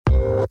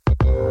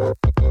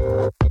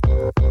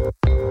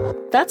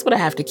That's what I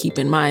have to keep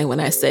in mind when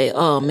I say,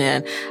 oh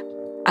man,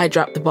 I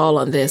dropped the ball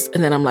on this.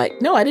 And then I'm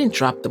like, no, I didn't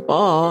drop the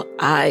ball.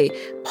 I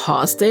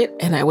paused it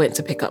and I went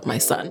to pick up my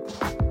son.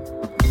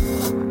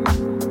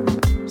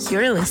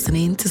 You're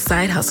listening to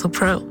Side Hustle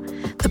Pro,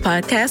 the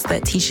podcast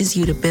that teaches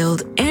you to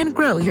build and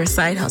grow your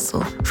side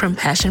hustle from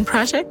passion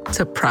project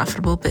to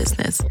profitable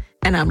business.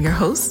 And I'm your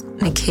host,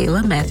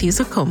 Nicaila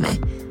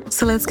Matthews-Okome.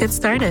 So let's get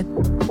started.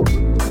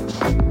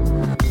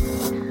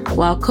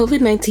 While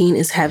COVID-19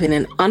 is having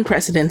an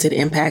unprecedented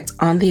impact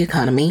on the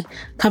economy,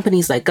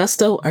 companies like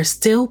Gusto are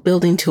still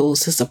building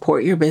tools to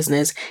support your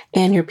business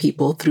and your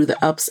people through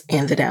the ups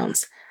and the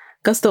downs.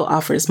 Gusto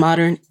offers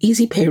modern,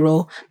 easy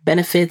payroll,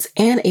 benefits,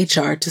 and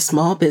HR to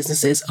small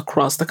businesses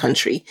across the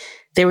country.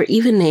 They were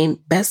even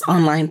named Best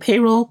Online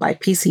Payroll by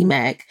PC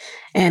Mag.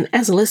 And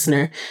as a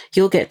listener,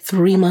 you'll get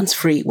 3 months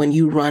free when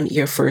you run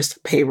your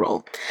first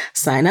payroll.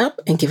 Sign up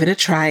and give it a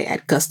try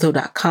at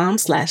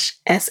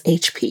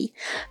gusto.com/SHP.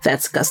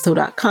 That's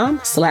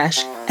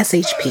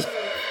gusto.com/SHP.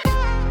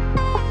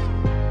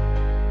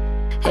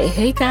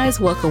 Hey guys,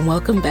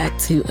 welcome back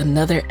to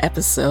another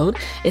episode.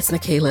 It's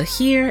Nicaila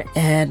here,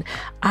 and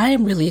I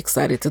am really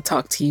excited to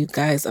talk to you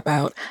guys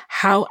about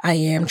how I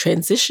am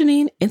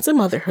transitioning into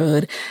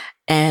motherhood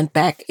and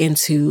back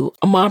into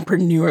a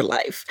mompreneur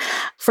life.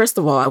 First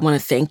of all, I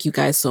want to thank you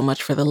guys so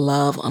much for the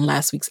love on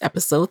last week's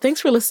episode. Thanks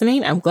for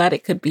listening. I'm glad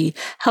it could be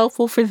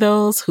helpful for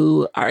those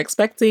who are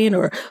expecting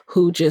or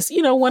who just,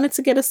 wanted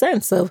to get a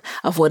sense of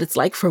what it's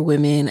like for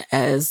women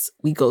as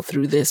we go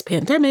through this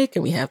pandemic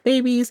and we have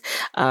babies.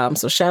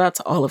 So shout out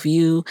to all of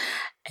you.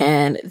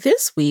 And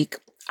this week,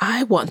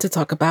 I want to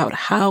talk about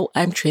how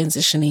I'm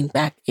transitioning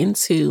back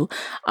into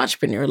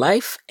entrepreneur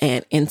life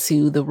and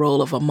into the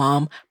role of a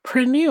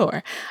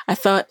mompreneur. I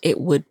thought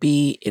it would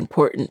be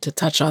important to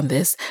touch on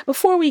this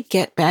before we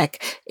get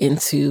back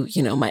into,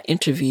 my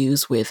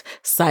interviews with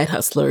side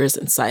hustlers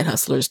and side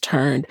hustlers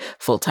turned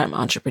full-time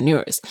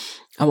entrepreneurs.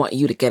 I want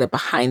you to get a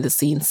behind the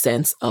scenes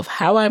sense of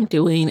how I'm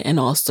doing and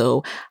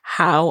also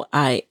how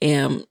I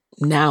am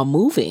now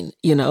moving,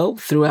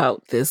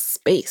 throughout this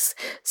space.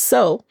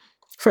 So,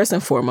 first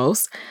and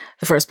foremost,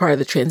 the first part of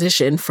the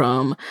transition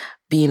from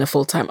being a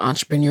full-time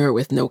entrepreneur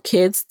with no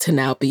kids to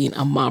now being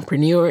a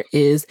mompreneur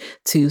is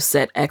to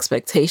set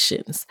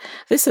expectations.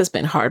 This has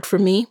been hard for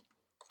me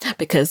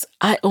because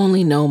I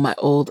only know my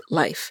old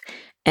life.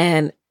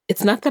 And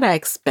it's not that I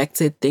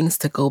expected things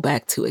to go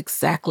back to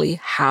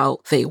exactly how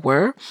they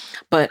were,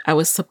 but I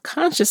was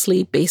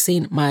subconsciously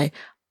basing my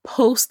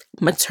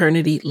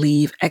post-maternity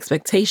leave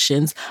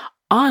expectations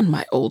on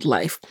my old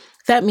life.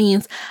 That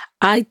means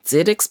I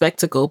did expect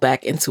to go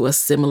back into a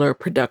similar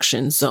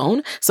production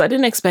zone. So I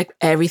didn't expect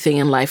everything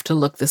in life to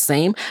look the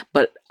same,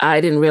 but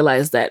I didn't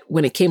realize that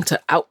when it came to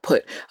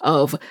output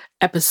of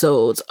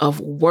episodes of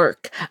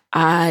work,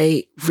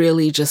 I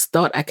really just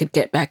thought I could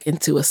get back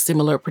into a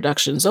similar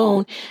production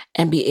zone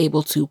and be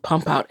able to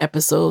pump out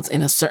episodes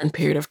in a certain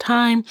period of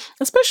time,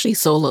 especially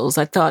solos.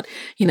 I thought,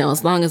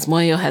 as long as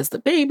Moyo has the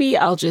baby,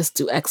 I'll just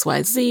do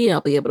XYZ.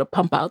 I'll be able to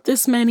pump out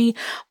this many.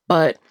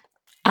 But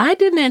I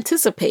didn't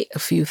anticipate a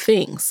few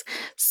things.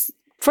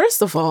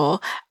 First of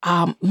all,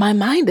 my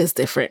mind is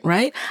different,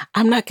 right?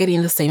 I'm not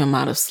getting the same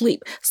amount of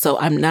sleep. So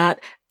I'm not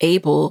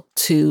able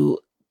to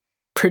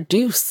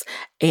produce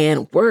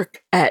and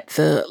work at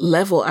the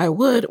level I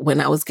would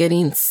when I was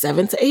getting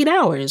 7 to 8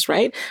 hours,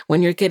 right?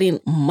 When you're getting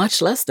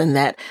much less than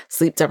that,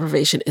 sleep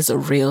deprivation is a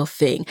real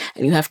thing.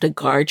 And you have to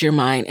guard your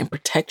mind and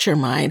protect your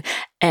mind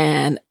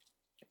and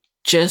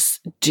just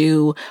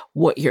do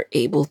what you're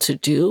able to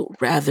do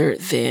rather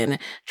than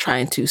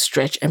trying to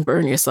stretch and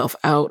burn yourself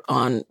out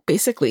on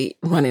basically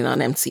running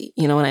on empty.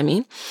 You know what I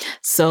mean?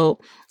 So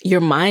your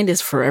mind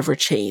is forever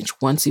changed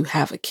once you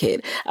have a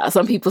kid.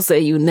 Some people say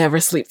you never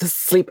sleep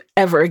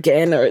ever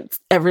again or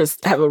ever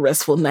have a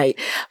restful night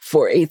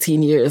for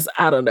 18 years.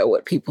 I don't know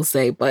what people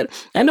say, but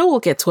I know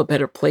we'll get to a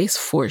better place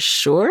for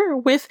sure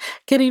with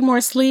getting more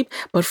sleep.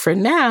 But for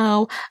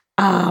now,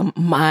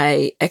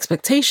 my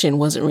expectation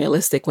wasn't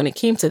realistic when it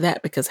came to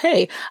that because,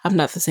 hey, I'm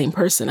not the same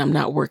person. I'm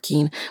not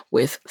working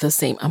with the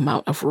same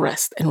amount of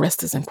rest, and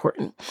rest is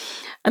important.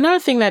 Another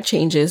thing that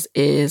changes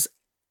is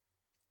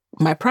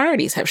my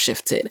priorities have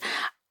shifted.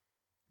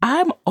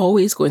 I'm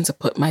always going to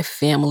put my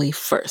family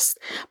first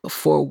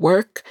before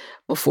work,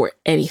 before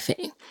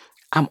anything.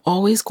 I'm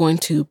always going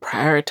to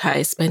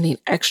prioritize spending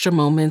extra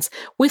moments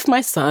with my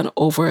son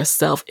over a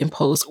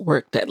self-imposed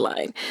work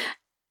deadline.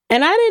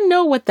 And I didn't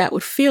know what that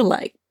would feel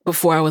like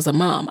before I was a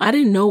mom. I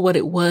didn't know what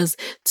it was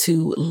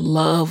to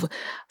love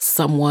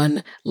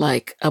someone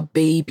like a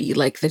baby,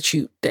 like that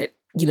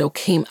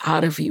came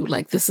out of you.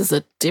 Like this is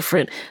a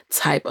different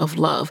type of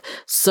love.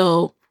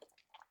 So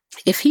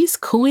if he's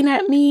cooing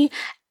at me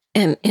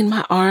and in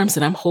my arms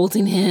and I'm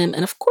holding him,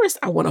 and of course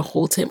I want to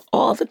hold him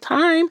all the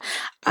time,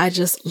 I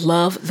just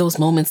love those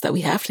moments that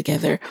we have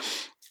together.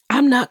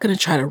 I'm not going to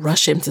try to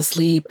rush him to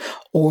sleep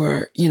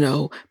or,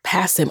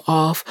 pass him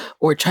off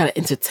or try to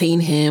entertain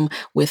him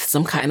with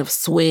some kind of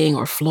swing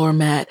or floor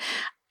mat.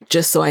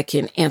 just so I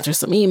can answer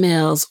some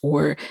emails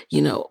or,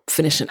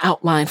 finish an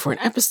outline for an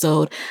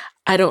episode.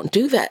 I don't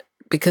do that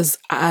because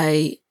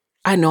I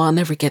know I'll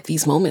never get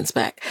these moments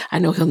back. I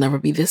know he'll never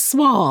be this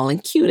small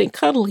and cute and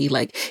cuddly.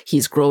 Like,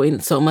 he's growing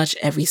so much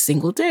every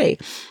single day.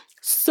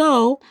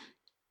 So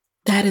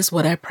that is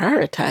what I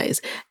prioritize.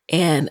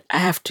 And I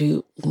have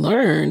to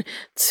learn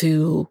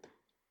to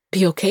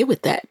be okay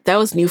with that. That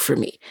was new for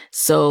me.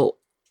 So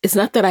it's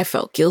not that I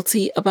felt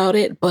guilty about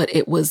it, but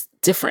it was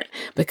different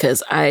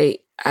because I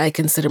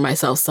consider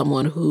myself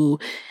someone who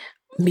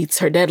meets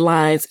her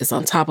deadlines, is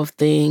on top of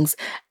things.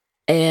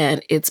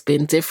 And it's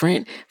been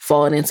different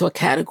falling into a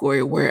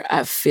category where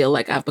I feel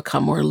like I've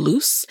become more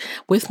loose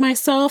with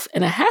myself,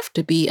 and I have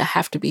to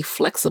be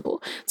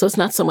flexible. So it's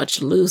not so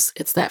much loose,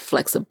 it's that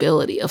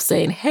flexibility of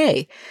saying,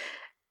 hey,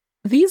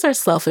 these are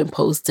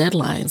self-imposed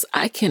deadlines.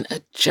 I can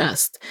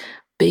adjust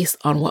based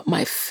on what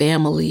my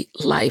family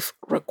life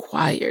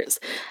requires.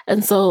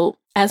 And so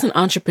as an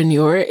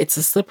entrepreneur, it's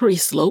a slippery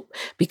slope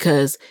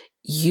because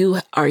you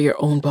are your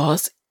own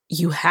boss.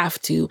 You have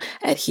to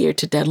adhere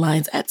to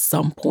deadlines at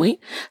some point.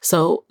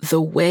 So the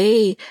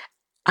way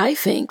I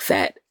think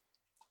that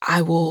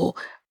I will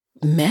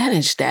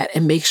manage that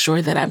and make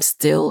sure that I'm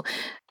still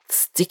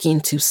sticking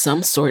to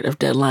some sort of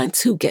deadline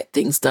to get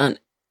things done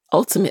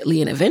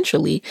ultimately and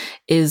eventually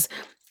is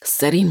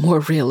setting more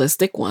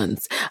realistic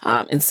ones.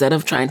 Instead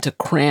of trying to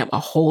cram a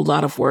whole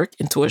lot of work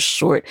into a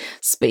short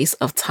space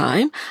of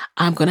time,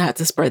 I'm going to have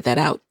to spread that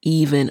out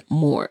even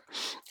more.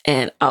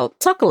 And I'll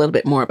talk a little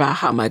bit more about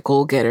how my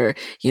goal getter,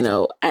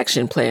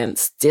 action plan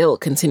still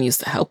continues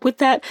to help with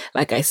that.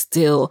 Like, I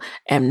still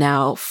am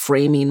now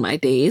framing my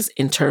days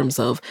in terms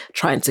of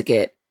trying to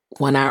get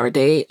 1 hour a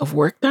day of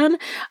work done.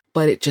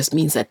 But it just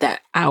means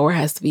that hour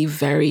has to be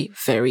very,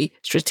 very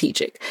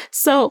strategic.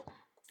 So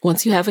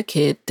once you have a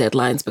kid,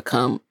 deadlines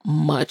become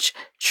much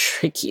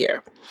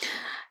trickier.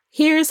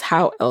 Here's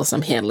how else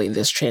I'm handling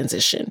this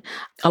transition.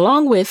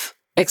 Along with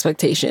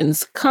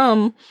expectations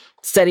come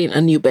setting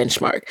a new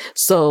benchmark.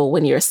 So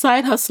when you're a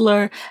side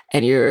hustler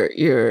and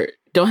you're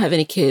don't have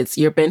any kids,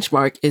 your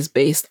benchmark is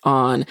based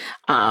on,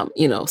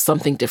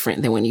 something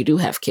different than when you do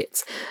have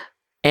kids.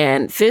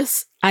 And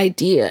this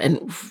idea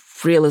and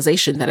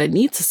realization that I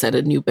need to set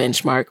a new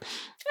benchmark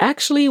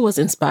actually was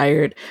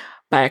inspired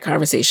by a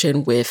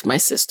conversation with my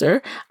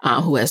sister,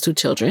 who has 2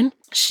 children.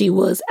 She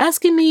was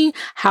asking me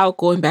how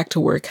going back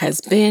to work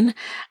has been.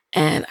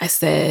 And I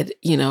said,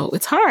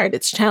 it's hard.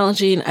 It's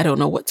challenging. I don't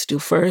know what to do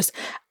first.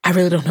 I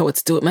really don't know what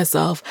to do with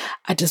myself.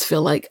 I just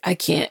feel like I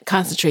can't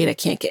concentrate. I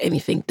can't get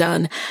anything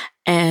done.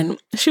 And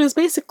she was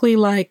basically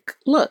like,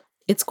 look,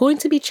 it's going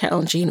to be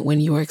challenging when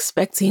you are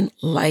expecting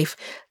life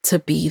to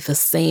be the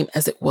same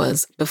as it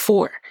was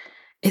before.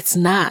 It's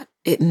not.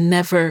 It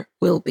never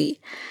will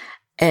be.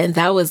 And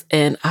that was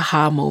an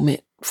aha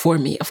moment for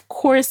me. Of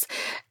course,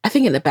 I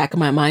think in the back of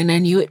my mind, I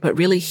knew it, but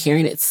really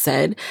hearing it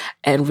said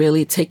and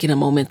really taking a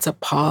moment to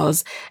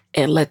pause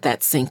and let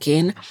that sink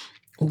in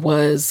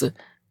was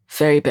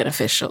very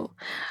beneficial.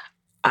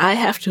 I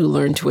have to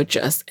learn to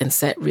adjust and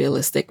set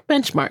realistic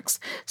benchmarks.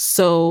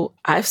 So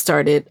I've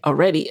started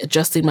already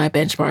adjusting my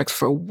benchmarks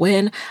for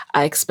when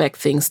I expect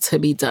things to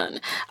be done.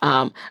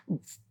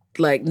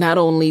 Like, not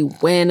only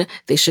when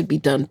they should be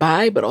done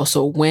by, but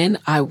also when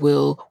I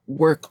will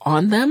work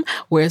on them.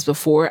 Whereas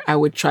before I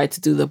would try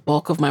to do the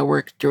bulk of my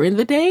work during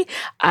the day,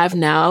 I've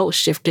now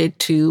shifted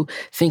to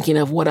thinking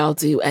of what I'll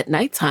do at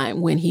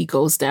nighttime when he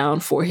goes down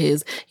for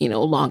his,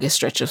 longest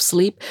stretch of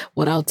sleep,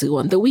 what I'll do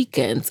on the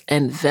weekends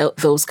and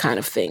those kind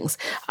of things.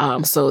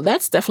 So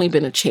that's definitely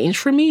been a change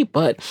for me,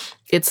 but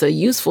it's a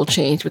useful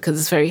change because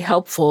it's very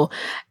helpful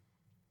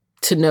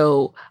to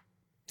know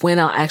when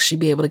I'll actually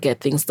be able to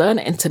get things done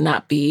and to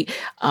not be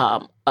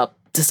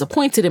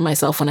disappointed in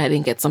myself when I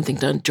didn't get something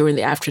done during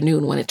the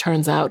afternoon when it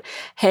turns out,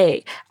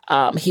 hey,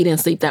 he didn't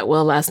sleep that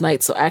well last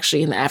night. So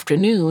actually in the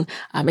afternoon,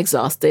 I'm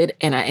exhausted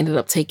and I ended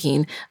up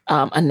taking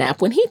a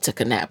nap when he took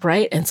a nap,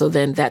 right? And so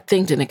then that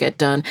thing didn't get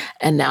done.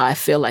 And now I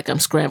feel like I'm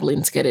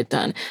scrambling to get it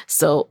done.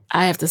 So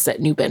I have to set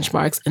new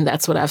benchmarks, and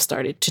that's what I've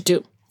started to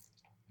do.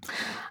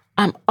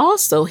 I'm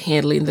also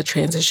handling the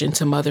transition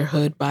to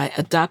motherhood by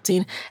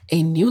adopting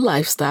a new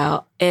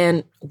lifestyle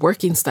and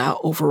working style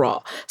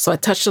overall. So I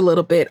touched a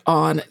little bit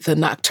on the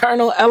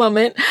nocturnal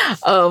element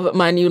of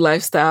my new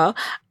lifestyle.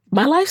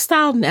 My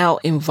lifestyle now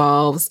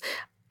involves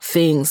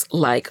things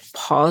like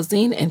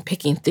pausing and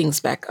picking things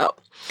back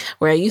up.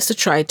 Where I used to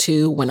try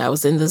to, when I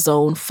was in the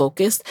zone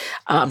focused,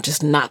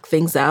 just knock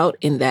things out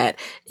in that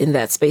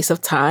space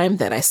of time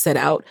that I set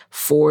out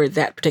for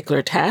that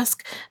particular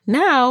task.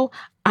 Now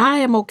I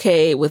am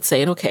okay with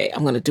saying, okay,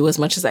 I'm going to do as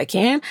much as I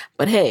can,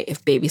 but hey,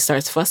 if baby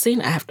starts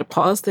fussing, I have to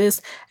pause this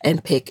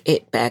and pick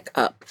it back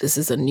up. This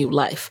is a new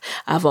life.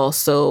 I've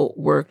also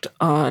worked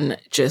on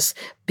just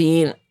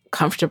being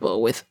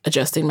comfortable with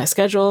adjusting my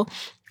schedule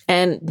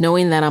and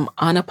knowing that I'm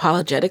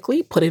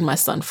unapologetically putting my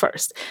son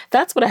first.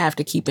 That's what I have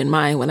to keep in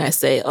mind when I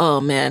say,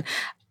 oh man,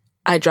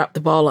 I dropped the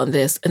ball on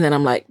this. And then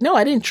I'm like, no,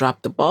 I didn't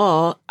drop the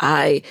ball.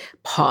 I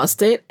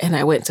paused it and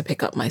I went to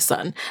pick up my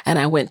son and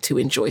I went to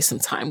enjoy some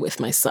time with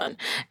my son.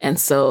 And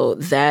so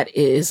that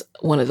is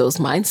one of those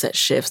mindset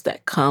shifts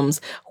that comes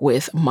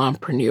with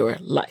mompreneur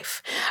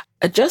life.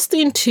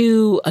 Adjusting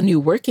to a new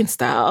working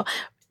style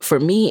for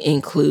me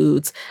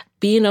includes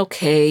being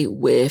okay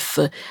with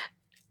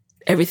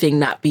everything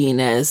not being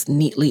as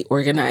neatly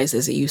organized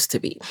as it used to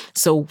be.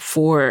 So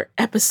for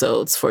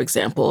episodes, for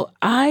example,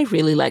 I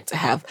really like to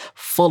have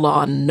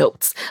full-on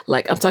notes.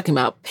 Like I'm talking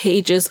about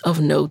pages of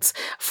notes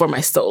for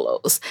my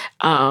solos.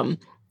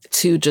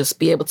 To just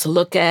be able to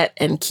look at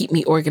and keep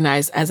me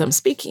organized as I'm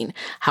speaking.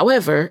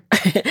 However,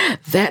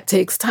 that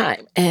takes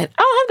time and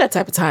I don't have that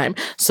type of time.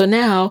 So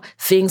now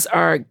things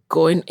are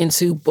going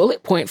into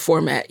bullet point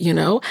format,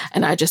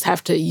 and I just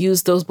have to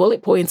use those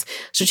bullet points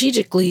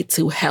strategically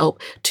to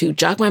help to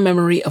jog my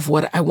memory of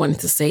what I wanted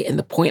to say and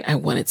the point I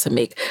wanted to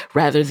make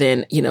rather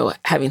than,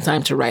 having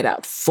time to write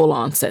out full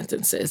on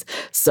sentences.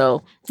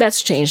 So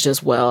that's changed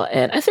as well.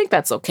 And I think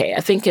that's okay.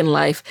 I think in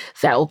life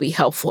that will be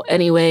helpful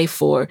anyway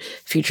for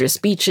future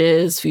speeches,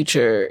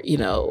 future,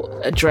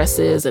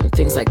 addresses and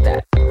things like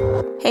that.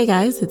 Hey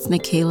guys, it's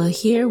Nikayla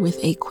here with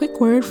a quick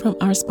word from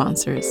our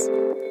sponsors.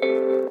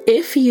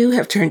 If you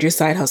have turned your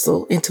side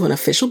hustle into an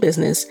official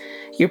business,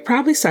 you're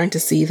probably starting to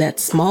see that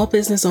small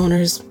business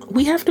owners,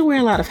 we have to wear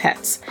a lot of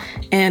hats.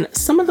 And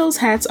some of those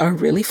hats are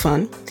really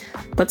fun,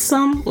 but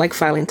some, like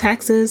filing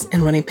taxes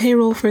and running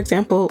payroll, for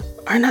example,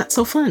 are not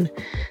so fun.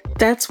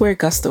 That's where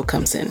Gusto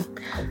comes in.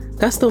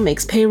 Gusto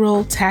makes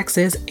payroll,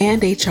 taxes,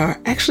 and HR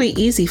actually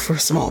easy for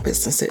small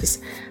businesses.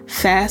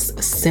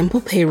 Fast,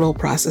 simple payroll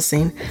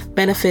processing,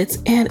 benefits,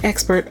 and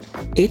expert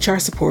HR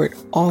support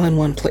all in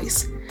one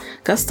place.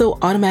 Gusto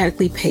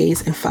automatically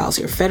pays and files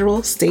your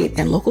federal, state,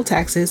 and local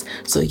taxes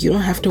so you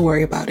don't have to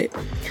worry about it.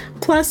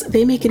 Plus,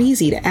 they make it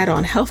easy to add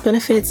on health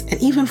benefits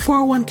and even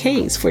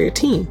 401ks for your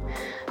team.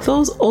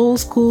 Those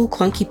old school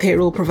clunky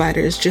payroll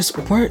providers just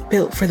weren't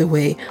built for the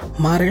way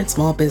modern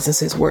small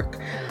businesses work.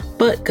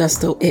 But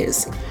Gusto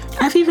is.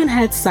 I've even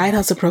had Side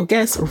Hustle Pro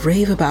guests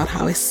rave about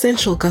how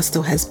essential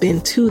Gusto has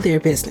been to their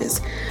business.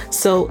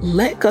 So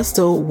let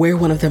Gusto wear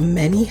one of the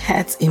many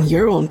hats in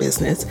your own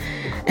business.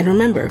 And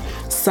remember,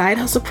 Side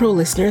Hustle Pro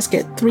listeners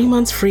get 3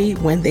 months free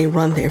when they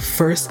run their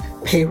first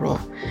payroll.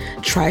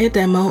 Try a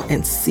demo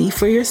and see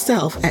for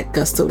yourself at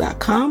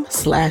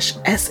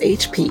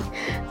gusto.com/SHP.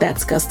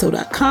 That's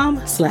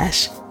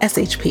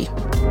gusto.com/SHP.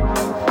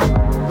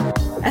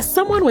 As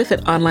someone with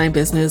an online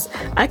business,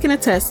 I can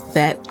attest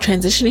that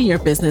transitioning your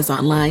business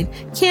online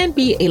can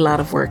be a lot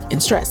of work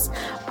and stress,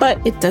 but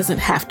it doesn't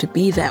have to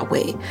be that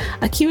way.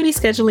 Acuity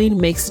Scheduling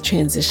makes the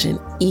transition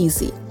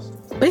easy.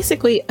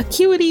 Basically,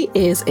 Acuity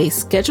is a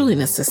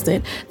scheduling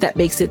assistant that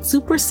makes it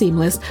super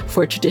seamless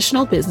for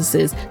traditional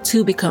businesses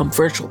to become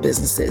virtual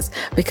businesses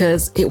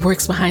because it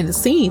works behind the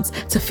scenes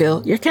to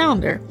fill your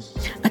calendar.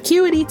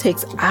 Acuity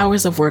takes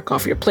hours of work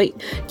off your plate,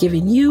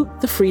 giving you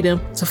the freedom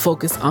to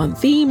focus on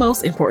the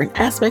most important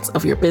aspects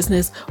of your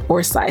business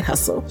or side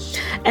hustle.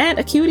 And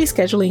Acuity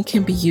Scheduling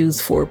can be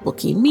used for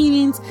booking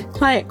meetings,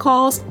 client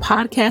calls,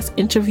 podcast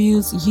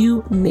interviews,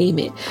 you name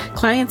it.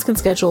 Clients can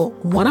schedule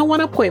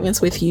one-on-one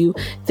appointments with you.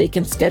 They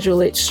can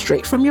schedule it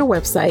straight from your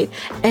website,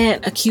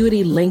 and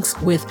Acuity links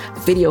with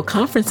video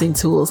conferencing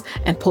tools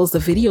and pulls the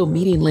video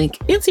meeting link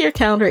into your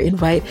calendar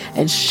invite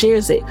and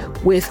shares it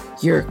with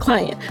your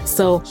client.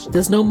 So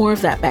there's no more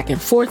of that back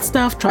and forth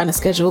stuff, trying to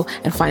schedule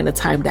and find a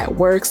time that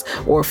works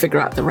or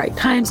figure out the right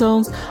time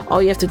zones.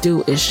 All you have to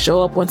do is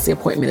show up once the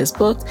appointment is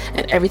booked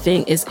and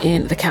everything is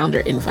in the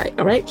calendar invite.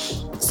 All right.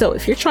 So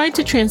if you're trying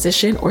to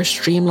transition or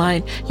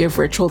streamline your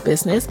virtual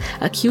business,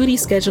 Acuity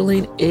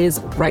Scheduling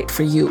is right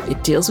for you.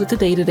 It deals with the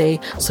day-to-day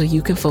so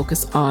you can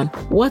focus on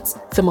what's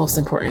the most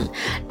important.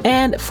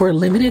 And for a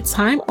limited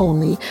time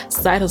only,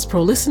 Side Hustle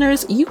Pro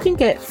listeners, you can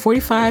get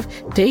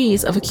 45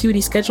 days of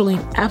Acuity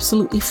Scheduling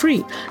absolutely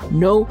free.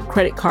 No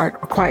credit card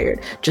required.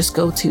 Just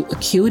go to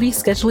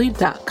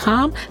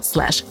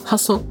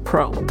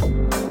acuityscheduling.com/hustlepro.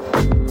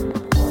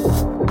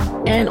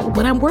 And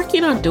what I'm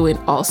working on doing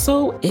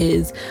also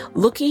is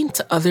looking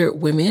to other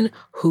women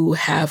who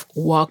have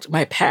walked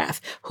my path,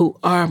 who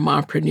are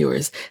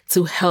mompreneurs,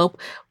 to help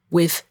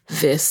with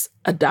this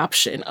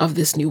adoption of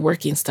this new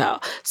working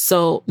style.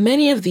 So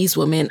many of these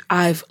women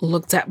I've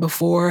looked at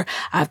before,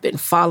 I've been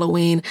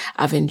following,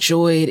 I've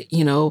enjoyed,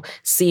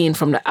 seeing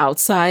from the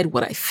outside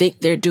what I think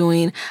they're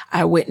doing.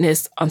 I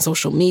witnessed on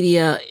social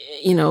media,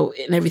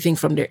 and everything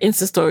from their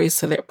Insta stories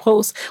to their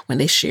posts when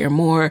they share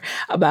more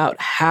about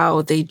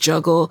how they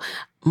juggle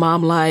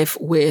mom life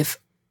with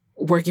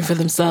working for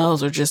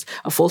themselves or just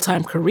a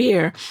full-time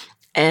career.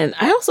 And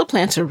I also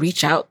plan to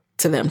reach out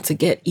to them to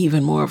get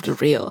even more of the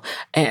real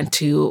and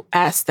to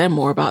ask them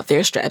more about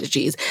their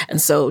strategies. And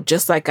so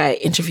just like I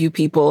interview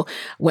people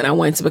when I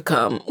wanted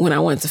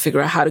to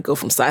figure out how to go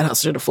from side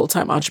hustler to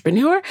full-time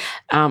entrepreneur,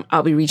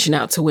 I'll be reaching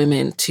out to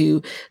women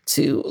to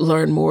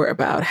learn more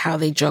about how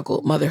they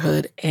juggle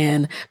motherhood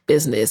and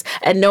business.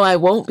 And no, I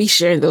won't be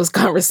sharing those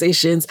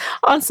conversations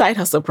on Side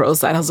Hustle Pro.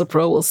 Side Hustle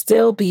Pro will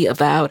still be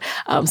about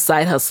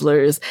side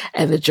hustlers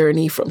and the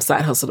journey from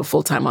side hustle to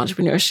full-time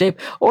entrepreneurship,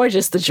 or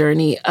just the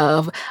journey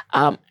of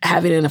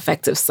having an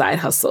effective side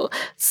hustle.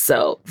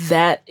 So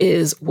that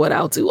is what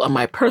I'll do on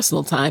my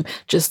personal time,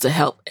 just to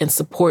help and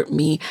support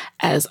me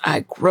as I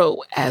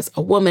grow as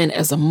a woman,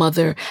 as a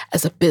mother,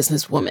 as a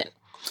businesswoman.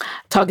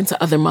 Talking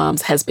to other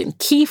moms has been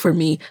key for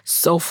me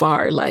so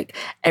far, like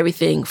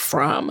everything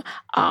from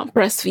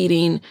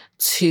breastfeeding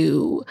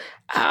to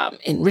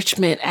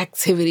enrichment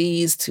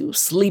activities to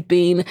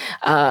sleeping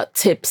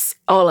tips,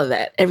 all of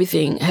that.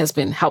 Everything has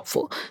been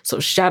helpful. So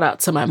shout out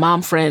to my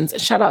mom friends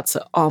and shout out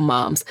to all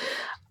moms.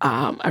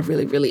 I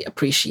really, really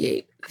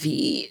appreciate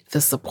the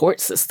support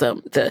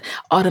system, the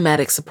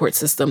automatic support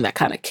system that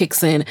kind of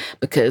kicks in,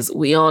 because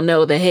we all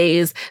know the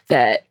haze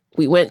that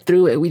we went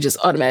through, and we just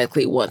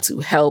automatically want to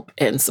help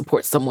and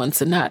support someone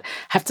to not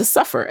have to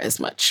suffer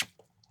as much.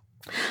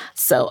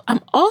 So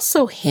I'm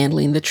also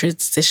handling the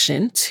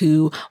transition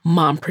to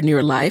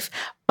mompreneur life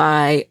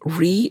by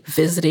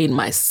revisiting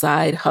my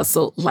side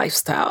hustle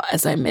lifestyle,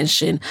 as I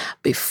mentioned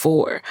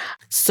before.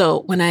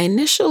 So when I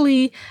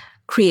initially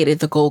created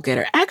the Goal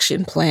Getter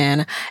Action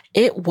Plan,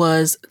 it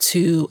was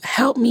to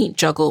help me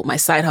juggle my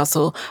side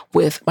hustle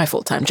with my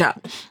full-time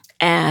job.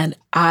 And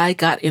I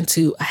got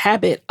into a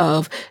habit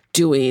of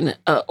doing,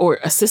 or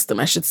a system,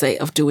 I should say,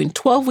 of doing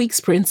 12-week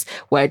sprints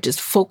where I just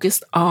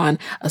focused on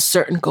a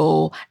certain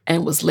goal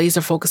and was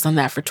laser focused on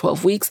that for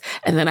 12 weeks.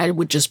 And then I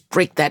would just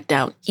break that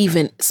down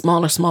even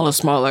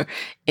smaller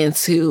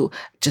into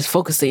just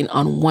focusing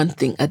on one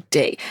thing a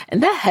day.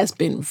 And that has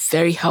been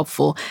very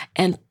helpful.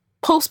 And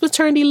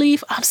post-maternity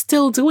leave, I'm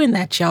still doing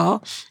that,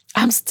 y'all.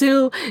 I'm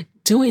still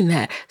doing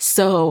that.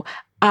 So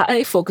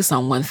I focus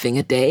on one thing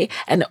a day,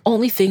 and the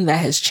only thing that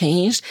has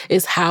changed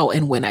is how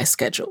and when I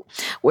schedule.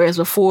 Whereas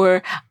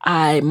before,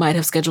 I might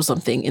have scheduled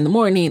something in the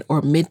morning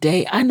or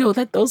midday. I know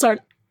that those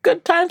aren't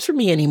good times for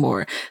me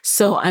anymore.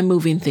 So I'm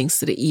moving things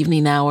to the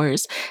evening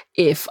hours.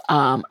 If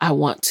I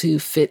want to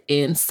fit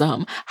in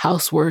some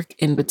housework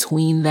in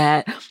between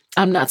that,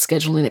 I'm not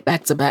scheduling it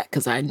back to back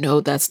because I know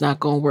that's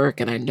not going to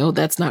work and I know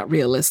that's not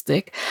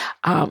realistic.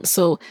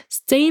 So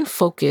staying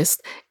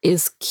focused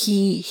is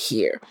key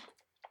here.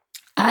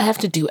 I have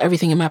to do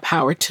everything in my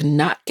power to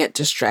not get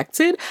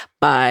distracted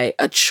by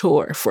a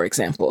chore, for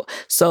example.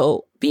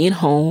 So being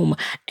home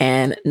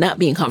and not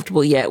being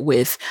comfortable yet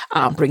with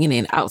bringing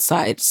in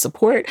outside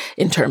support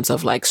in terms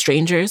of like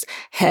strangers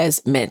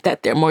has meant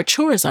that there are more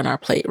chores on our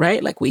plate,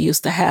 right? Like we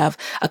used to have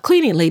a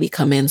cleaning lady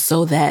come in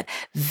so that,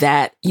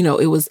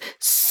 it was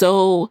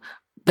so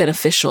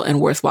beneficial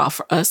and worthwhile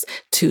for us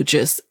to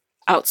just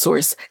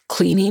outsource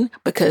cleaning,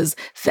 because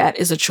that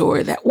is a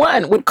chore that,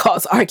 one, would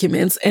cause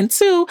arguments, and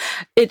two,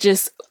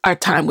 our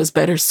time was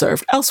better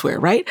served elsewhere,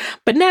 right?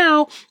 But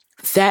now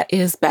that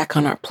is back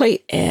on our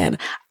plate, and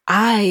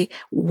I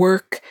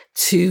work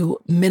to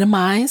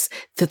minimize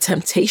the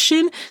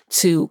temptation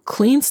to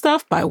clean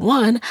stuff by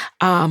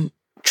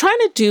trying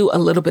to do a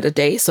little bit a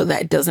day so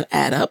that it doesn't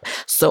add up.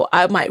 So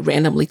I might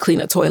randomly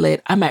clean a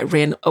toilet. I might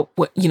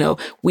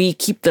we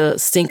keep the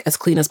sink as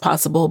clean as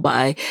possible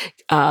by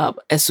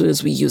as soon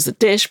as we use the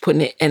dish,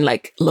 putting it in,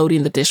 like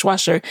loading the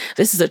dishwasher.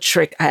 This is a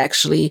trick I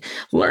actually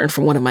learned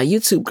from one of my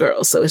YouTube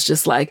girls. So it's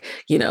just like,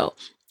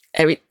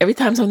 every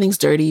time something's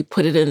dirty,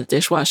 put it in the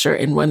dishwasher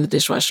and run the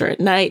dishwasher at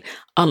night,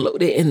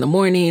 unload it in the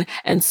morning.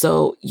 And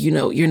so,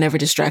 you're never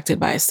distracted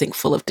by a sink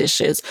full of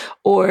dishes.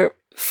 Or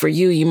for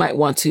you, you might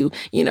want to,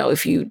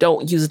 if you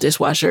don't use a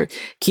dishwasher,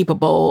 keep a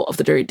bowl of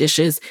the dirty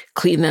dishes,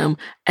 clean them,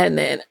 and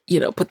then,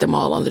 put them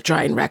all on the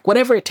drying rack,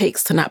 whatever it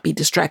takes to not be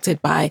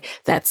distracted by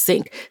that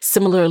sink.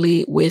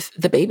 Similarly with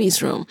the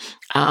baby's room,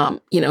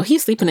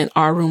 he's sleeping in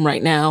our room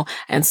right now.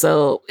 And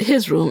so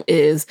his room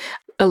is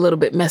a little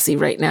bit messy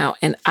right now.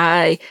 And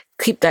I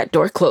keep that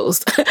door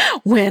closed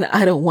when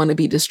I don't want to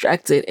be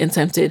distracted and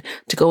tempted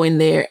to go in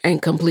there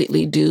and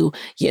completely do,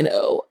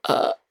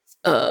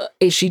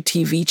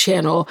 HGTV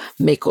channel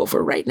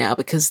makeover right now,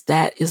 because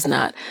that is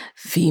not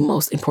the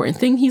most important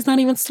thing. He's not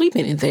even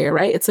sleeping in there,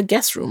 right? It's a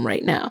guest room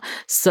right now.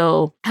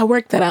 So I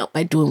work that out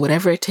by doing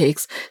whatever it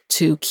takes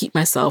to keep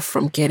myself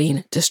from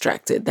getting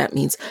distracted. That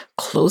means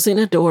closing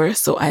a door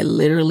so I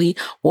literally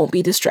won't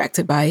be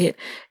distracted by it,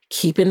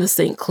 keeping the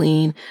sink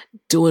clean,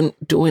 doing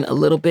a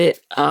little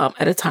bit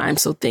at a time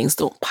so things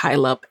don't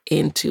pile up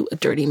into a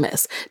dirty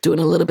mess, doing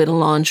a little bit of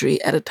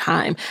laundry at a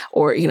time,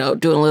 or,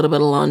 doing a little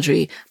bit of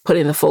laundry,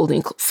 putting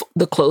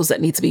the clothes that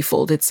need to be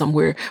folded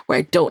somewhere where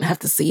I don't have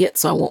to see it,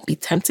 so I won't be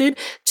tempted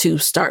to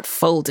start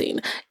folding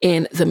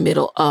in the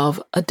middle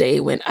of a day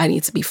when I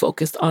need to be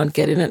focused on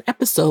getting an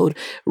episode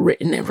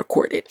written and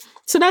recorded.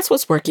 So that's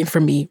what's working for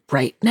me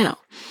right now.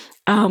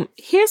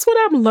 Here's what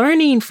I'm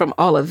learning from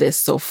all of this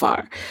so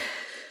far.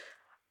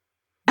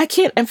 I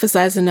can't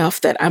emphasize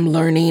enough that I'm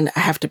learning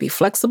I have to be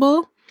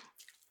flexible.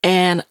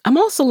 And I'm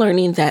also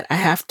learning that I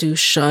have to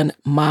shun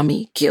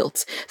mommy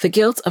guilt, the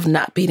guilt of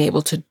not being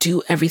able to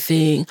do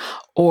everything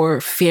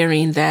or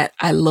fearing that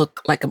I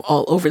look like I'm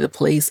all over the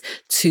place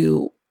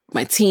to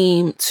my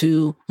team,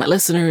 to my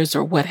listeners,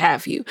 or what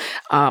have you.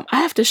 I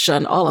have to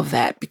shun all of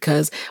that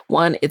because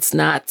one, it's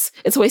a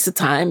waste of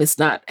time. It's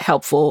not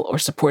helpful or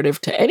supportive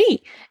to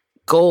any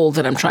goal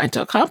that I'm trying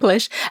to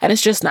accomplish. And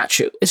it's just not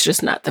true. It's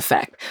just not the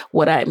fact.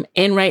 What I'm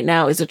in right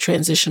now is a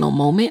transitional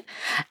moment,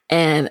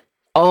 and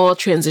all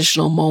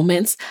transitional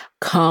moments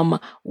come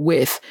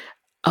with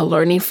a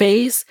learning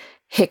phase,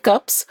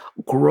 hiccups,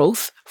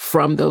 growth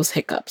from those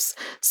hiccups.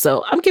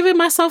 So I'm giving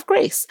myself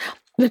grace.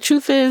 The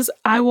truth is,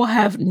 I will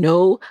have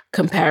no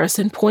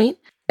comparison point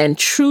and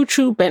true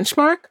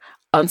benchmark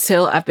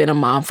until I've been a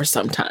mom for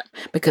some time,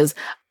 because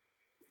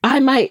I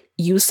might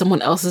use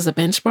someone else as a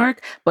benchmark,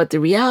 but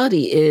the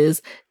reality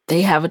is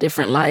they have a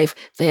different life,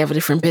 they have a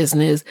different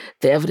business,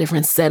 they have a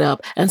different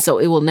setup, and so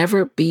it will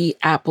never be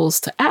apples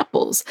to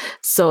apples.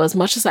 So as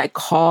much as I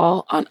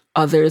call on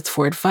others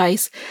for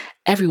advice,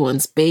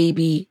 everyone's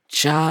baby,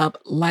 job,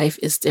 life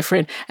is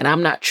different, and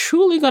I'm not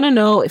truly going to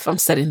know if I'm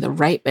setting the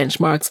right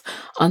benchmarks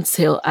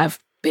until I've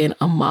been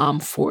a mom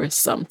for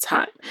some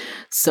time.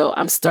 So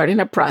I'm starting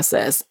a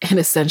process and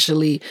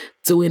essentially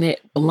doing it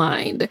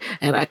blind.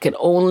 And I can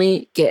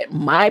only get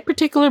my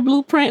particular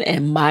blueprint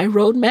and my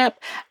roadmap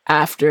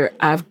after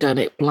I've done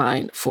it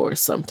blind for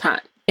some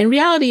time. In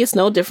reality, it's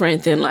no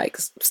different than like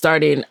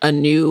starting a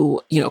new,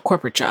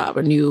 corporate job,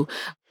 a new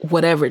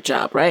whatever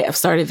job, right? I've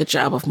started the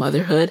job of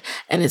motherhood,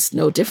 and it's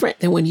no different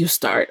than when you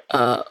start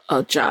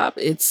a job.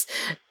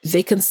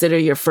 They consider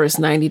your first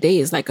 90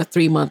 days like a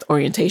 3-month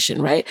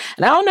orientation, right?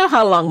 And I don't know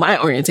how long my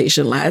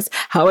orientation lasts.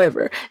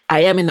 However,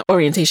 I am in the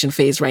orientation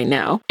phase right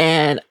now.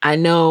 And I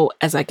know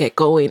as I get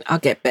going, I'll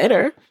get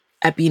better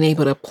at being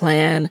able to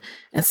plan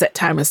and set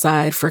time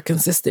aside for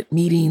consistent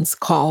meetings,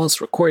 calls,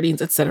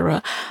 recordings,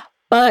 etc.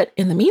 But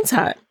in the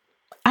meantime,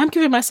 I'm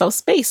giving myself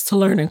space to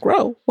learn and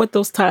grow what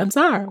those times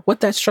are, what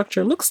that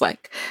structure looks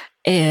like.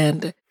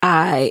 And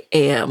I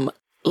am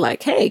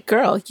like, hey,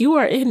 girl,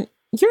 you're in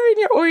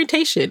your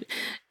orientation.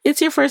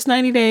 It's your first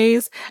 90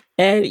 days,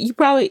 and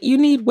you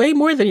need way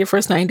more than your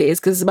first 90 days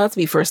because it's about to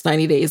be first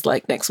 90 days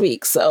like next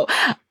week. So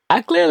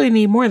I clearly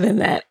need more than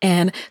that.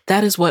 And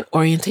that is what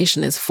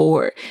orientation is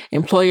for.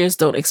 Employers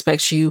don't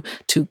expect you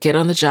to get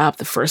on the job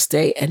the first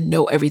day and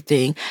know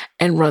everything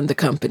and run the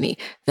company.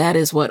 That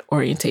is what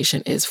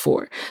orientation is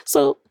for.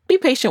 So be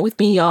patient with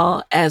me,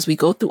 y'all, as we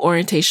go through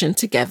orientation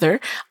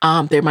together.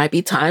 There might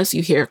be times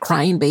you hear a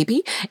crying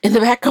baby in the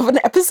back of an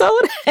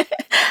episode, and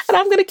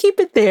I'm going to keep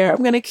it there.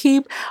 I'm going to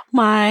keep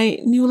my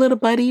new little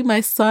buddy,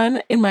 my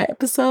son, in my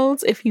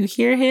episodes if you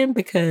hear him,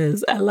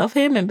 because I love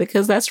him and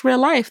because that's real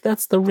life.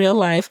 That's the real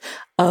life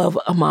of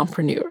a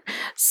mompreneur.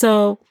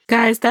 So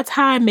guys, that's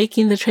how I'm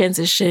making the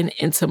transition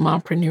into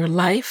mompreneur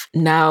life.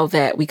 Now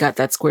that we got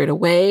that squared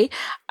away,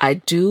 I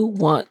do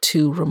want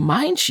to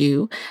remind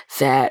you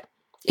that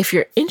if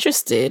you're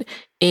interested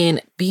in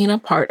being a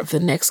part of the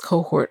next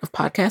cohort of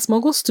Podcast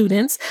Mogul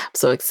students, I'm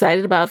so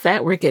excited about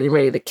that. We're getting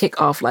ready to kick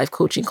off live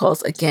coaching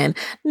calls again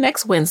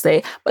next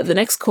Wednesday, but the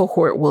next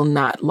cohort will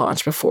not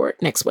launch before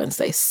next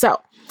Wednesday.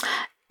 So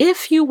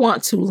if you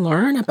want to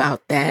learn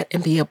about that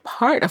and be a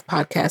part of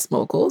Podcast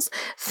Moguls,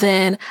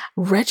 then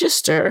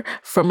register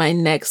for my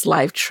next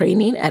live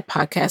training at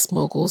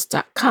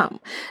podcastmoguls.com.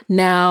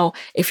 Now,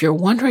 if you're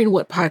wondering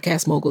what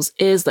Podcast Moguls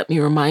is, let me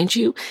remind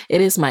you,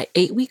 it is my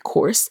 8-week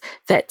course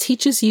that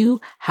teaches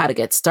you how to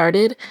get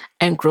started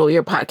and grow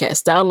your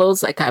podcast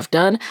downloads like I've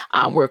done.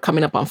 We're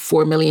coming up on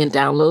 4 million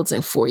downloads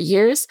in 4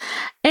 years.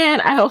 And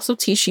I also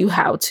teach you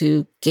how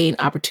to gain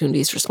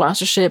opportunities for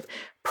sponsorship,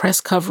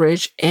 press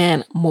coverage,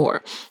 and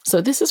more.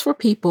 So this is for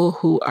people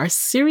who are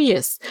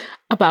serious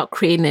about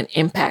creating an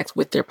impact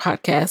with their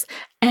podcast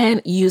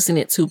and using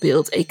it to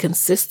build a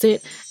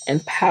consistent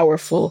and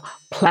powerful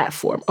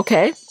platform.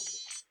 Okay.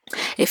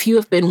 If you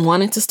have been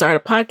wanting to start a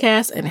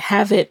podcast and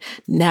haven't,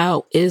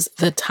 now is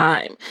the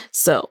time.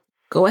 So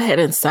go ahead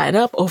and sign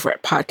up over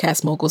at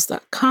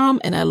podcastmoguls.com,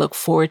 and I look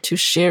forward to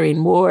sharing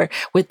more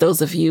with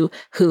those of you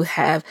who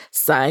have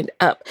signed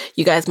up.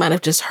 You guys might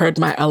have just heard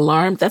my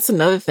alarm. That's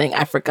another thing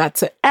I forgot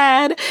to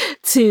add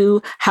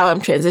to how I'm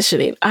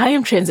transitioning. I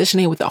am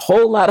transitioning with a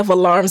whole lot of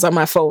alarms on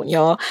my phone,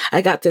 y'all.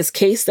 I got this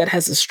case that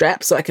has a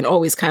strap so I can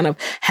always kind of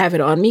have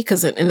it on me,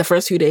 because in the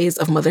first few days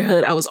of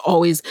motherhood, I was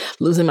always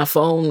losing my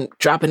phone,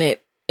 dropping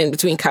it in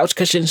between couch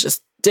cushions,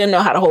 just didn't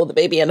know how to hold the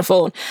baby and the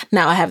phone.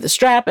 Now I have the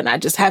strap and I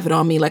just have it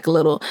on me like a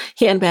little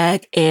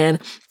handbag, and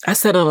I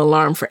set an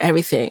alarm for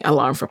everything.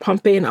 Alarm for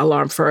pumping,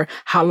 alarm for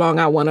how long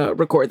I want to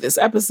record this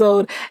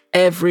episode,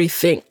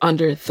 everything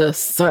under the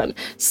sun.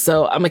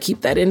 So I'm going to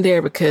keep that in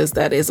there because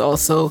that is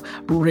also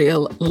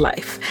real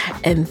life.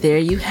 And there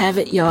you have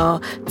it, y'all.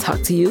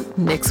 Talk to you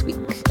next week.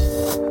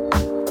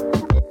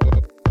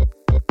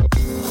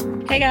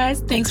 Hey guys,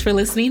 thanks for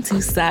listening to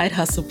Side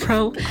Hustle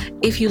Pro.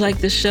 If you like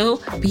the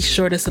show, be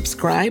sure to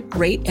subscribe,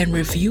 rate, and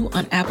review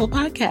on Apple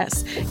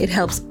Podcasts. It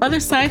helps other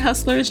side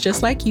hustlers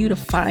just like you to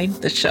find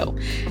the show.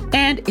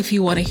 And if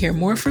you want to hear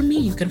more from me,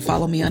 you can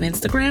follow me on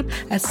Instagram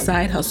at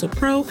Side Hustle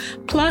Pro.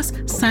 Plus,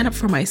 sign up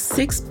for my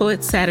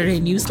 6-bullet Saturday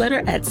newsletter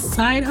at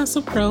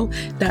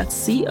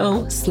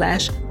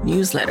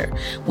sidehustlepro.co/newsletter.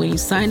 When you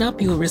sign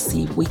up, you will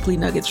receive weekly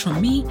nuggets from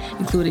me,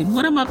 including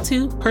what I'm up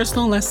to,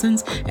 personal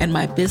lessons, and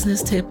my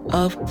business tip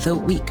of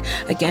the week.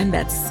 Again,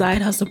 that's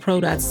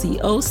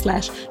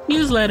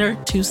sidehustlepro.co/newsletter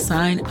to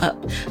sign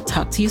up.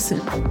 Talk to you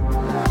soon.